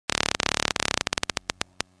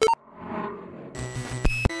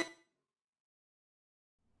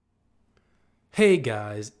Hey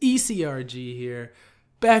guys, ECRG here,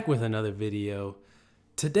 back with another video.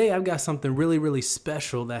 Today I've got something really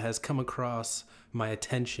special that has come across my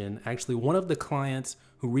attention. Actually, one of the clients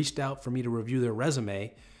who reached out for me to review their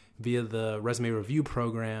resume via the resume review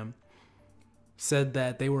program said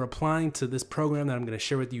that they were applying to this program that I'm going to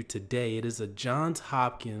share with you today. It is a Johns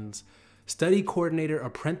Hopkins Study Coordinator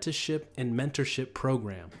Apprenticeship and Mentorship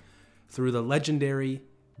Program through the legendary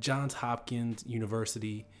Johns Hopkins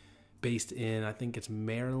University, based in, I think it's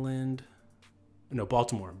Maryland, no,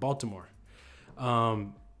 Baltimore,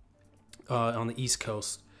 on the East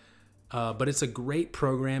Coast. But it's a great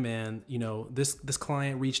program, and this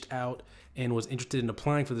client reached out and was interested in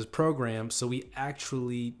applying for this program, so we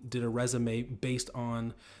actually did a resume based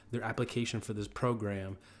on their application for this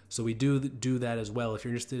program. So we do that as well. If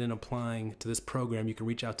you're interested in applying to this program, you can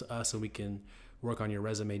reach out to us and we can work on your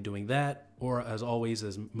resume doing that. Or as always,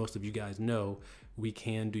 as most of you guys know, we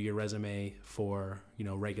can do your resume for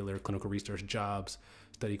regular clinical research jobs: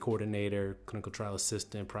 study coordinator, clinical trial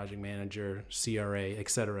assistant, project manager, CRA,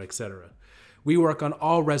 etc., etc. We work on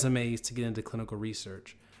all resumes to get into clinical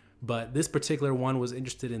research, but this particular one was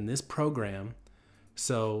interested in this program.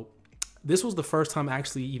 So this was the first time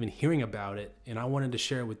actually even hearing about it, and I wanted to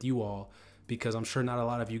share it with you all because I'm sure not a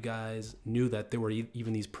lot of you guys knew that there were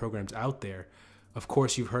even these programs out there. Of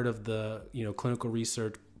course, you've heard of the clinical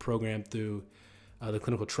research program through the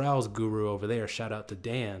clinical trials guru over there. Shout out to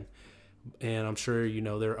Dan. And I'm sure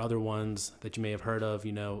there are other ones that you may have heard of,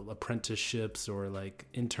 apprenticeships or like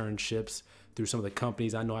internships through some of the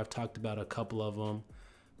companies. I know I've talked about a couple of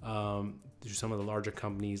them through some of the larger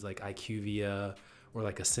companies like IQVIA or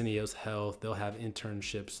like Asinios Health. They'll have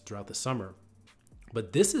internships throughout the summer.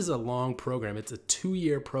 But this is a long program. It's a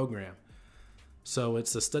 2-year program. So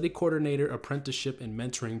it's a study coordinator apprenticeship and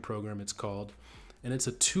mentoring program, it's called. And it's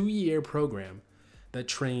a 2-year program that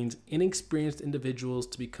trains inexperienced individuals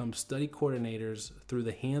to become study coordinators through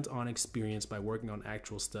the hands-on experience by working on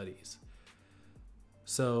actual studies.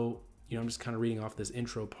 So, I'm just kind of reading off this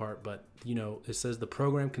intro part, but, it says the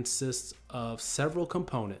program consists of several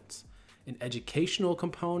components: an educational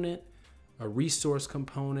component, a resource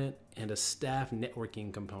component, and a staff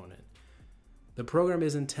networking component. The program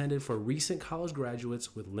is intended for recent college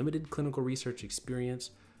graduates with limited clinical research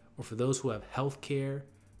experience, or for those who have healthcare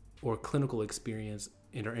or clinical experience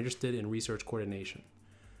and are interested in research coordination.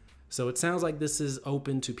 So it sounds like this is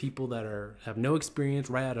open to people that have no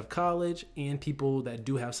experience right out of college, and people that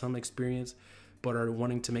do have some experience but are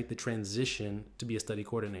wanting to make the transition to be a study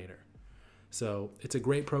coordinator. So it's a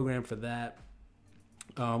great program for that.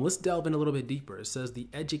 Let's delve in a little bit deeper. It says the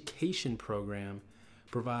education program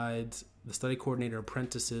provides the study coordinator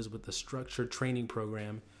apprentices with a structured training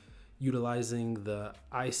program utilizing the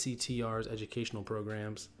ICTR's educational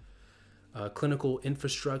programs, clinical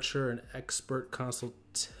infrastructure, and expert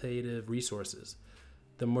consultative resources.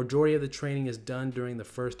 The majority of the training is done during the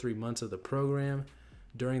first 3 months of the program.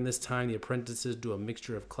 During this time, the apprentices do a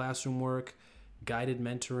mixture of classroom work, guided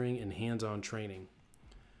mentoring, and hands-on training.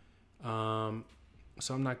 So I'm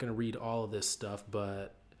not going to read all of this stuff,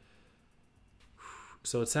 but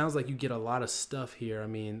so it sounds like you get a lot of stuff here. I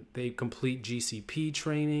mean, they complete GCP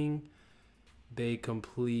training. They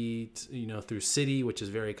complete, through City, which is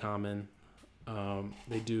very common.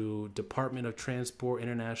 They do Department of Transport,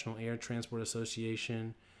 International Air Transport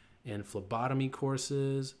Association, and phlebotomy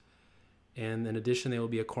courses. And in addition, they will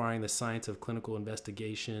be acquiring the Science of Clinical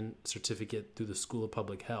Investigation certificate through the School of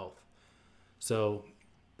Public Health. So,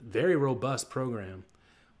 very robust program.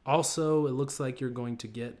 Also, it looks like you're going to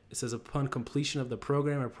get, it says upon completion of the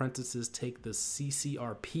program, apprentices take the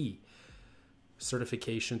CCRP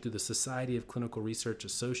certification through the Society of Clinical Research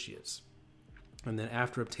Associates. And then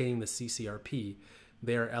after obtaining the CCRP,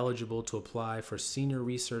 they are eligible to apply for senior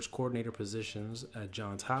research coordinator positions at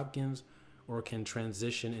Johns Hopkins, or can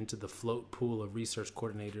transition into the float pool of research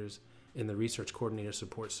coordinators in the Research Coordinator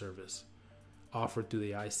Support Service offered through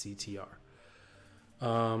the ICTR.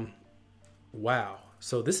 Wow.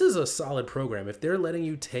 So this is a solid program. If they're letting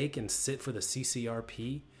you take and sit for the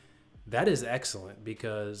CCRP, that is excellent,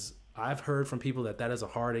 because I've heard from people that is a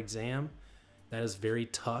hard exam. That is very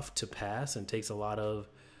tough to pass and takes a lot of,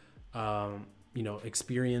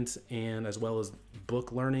 experience and as well as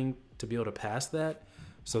book learning to be able to pass that.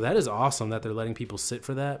 So that is awesome that they're letting people sit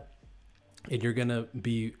for that. And you're going to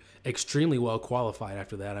be extremely well qualified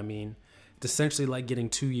after that. I mean, it's essentially like getting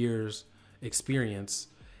 2 years experience.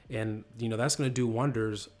 And, that's going to do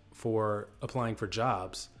wonders for applying for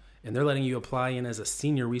jobs. And they're letting you apply in as a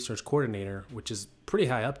senior research coordinator, which is pretty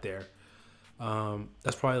high up there.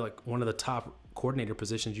 That's probably like one of the top coordinator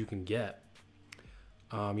positions you can get,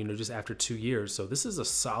 just after 2 years. So this is a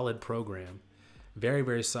solid program. Very,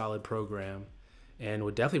 very solid program, and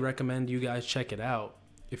would definitely recommend you guys check it out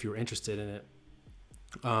if you're interested in it.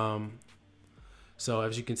 So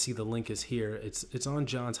as you can see, the link is here. It's on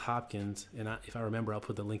Johns Hopkins, and if I remember, I'll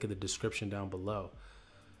put the link in the description down below.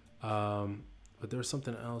 But there's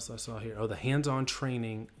something else I saw here. Oh, the hands-on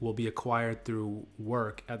training will be acquired through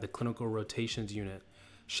work at the clinical rotations unit,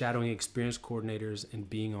 shadowing experienced coordinators and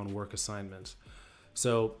being on work assignments.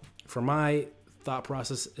 So for my thought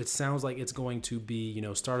process, it sounds like it's going to be,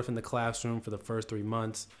 start off in the classroom for the first 3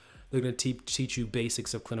 months. They're going to teach you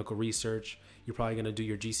basics of clinical research. You're probably going to do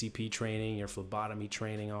your GCP training, your phlebotomy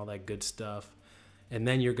training, all that good stuff. And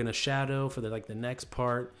then you're going to shadow for the next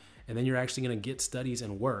part. And then you're actually going to get studies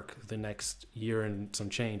and work the next year and some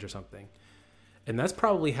change or something. And that's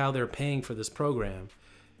probably how they're paying for this program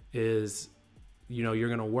is, you're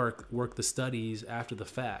going to work the studies after the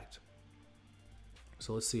fact.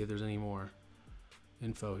 So let's see if there's any more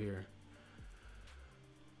info here.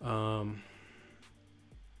 I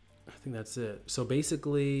think that's it. So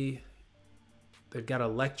basically, they've got a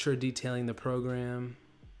lecture detailing the program.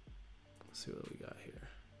 Let's see what we got here.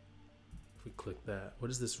 If we click that, what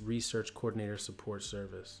is this research coordinator support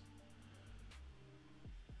service?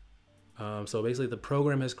 So basically, the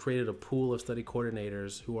program has created a pool of study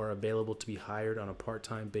coordinators who are available to be hired on a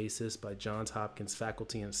part-time basis by Johns Hopkins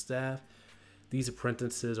faculty and staff. These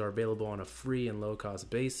apprentices are available on a free and low-cost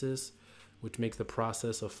basis, which makes the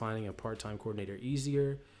process of finding a part-time coordinator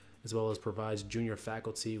easier, as well as provides junior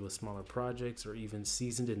faculty with smaller projects or even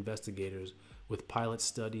seasoned investigators with pilot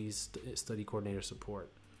studies, study coordinator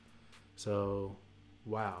support. So,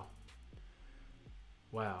 wow.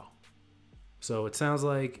 So it sounds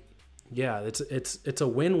like, yeah, it's a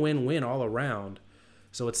win-win-win all around.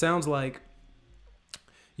 So it sounds like,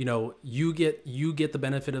 you get the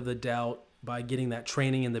benefit of the doubt by getting that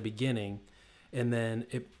training in the beginning, and then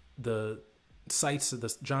the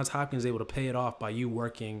Johns Hopkins is able to pay it off by you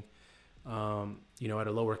working, at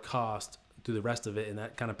a lower cost through the rest of it, and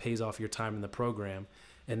that kind of pays off your time in the program.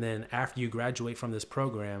 And then after you graduate from this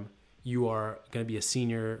program, you are going to be a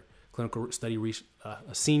senior clinical study,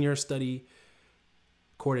 a senior study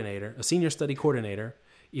coordinator,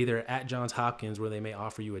 either at Johns Hopkins where they may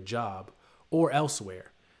offer you a job or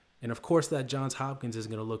elsewhere. And of course, that Johns Hopkins is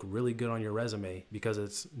going to look really good on your resume because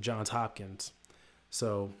it's Johns Hopkins.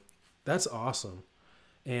 So that's awesome.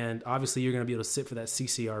 And obviously, you're going to be able to sit for that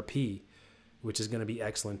CCRP, which is going to be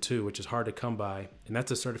excellent too, which is hard to come by. And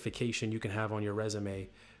that's a certification you can have on your resume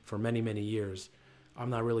for many, many years.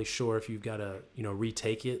 I'm not really sure if you've got to,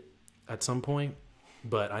 retake it at some point,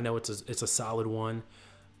 but I know it's a solid one.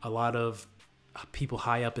 A lot of people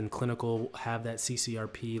high up in clinical have that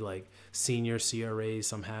CCRP, like senior CRAs,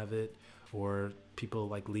 some have it, or people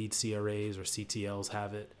like lead CRAs or CTLs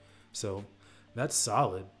have it. So that's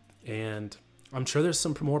solid. And I'm sure there's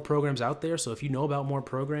some more programs out there. So if you know about more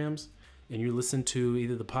programs and you listen to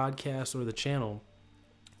either the podcast or the channel,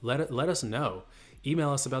 let us know.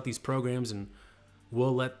 Email us about these programs and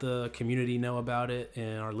we'll let the community know about it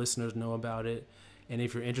and our listeners know about it. And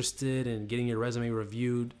if you're interested in getting your resume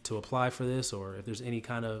reviewed to apply for this, or if there's any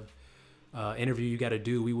kind of interview you got to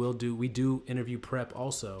do, we do interview prep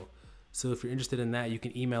also. So if you're interested in that, you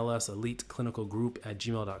can email us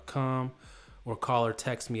eliteclinicalgroup@gmail.com or call or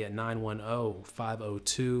text me at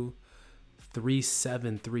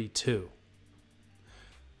 910-502-3732.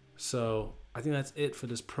 So I think that's it for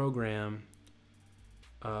this program.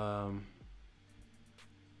 Yeah,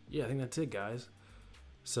 I think that's it, guys.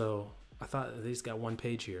 So I thought they just got one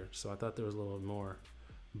page here, so I thought there was a little more.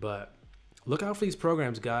 But look out for these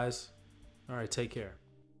programs, guys. All right, take care.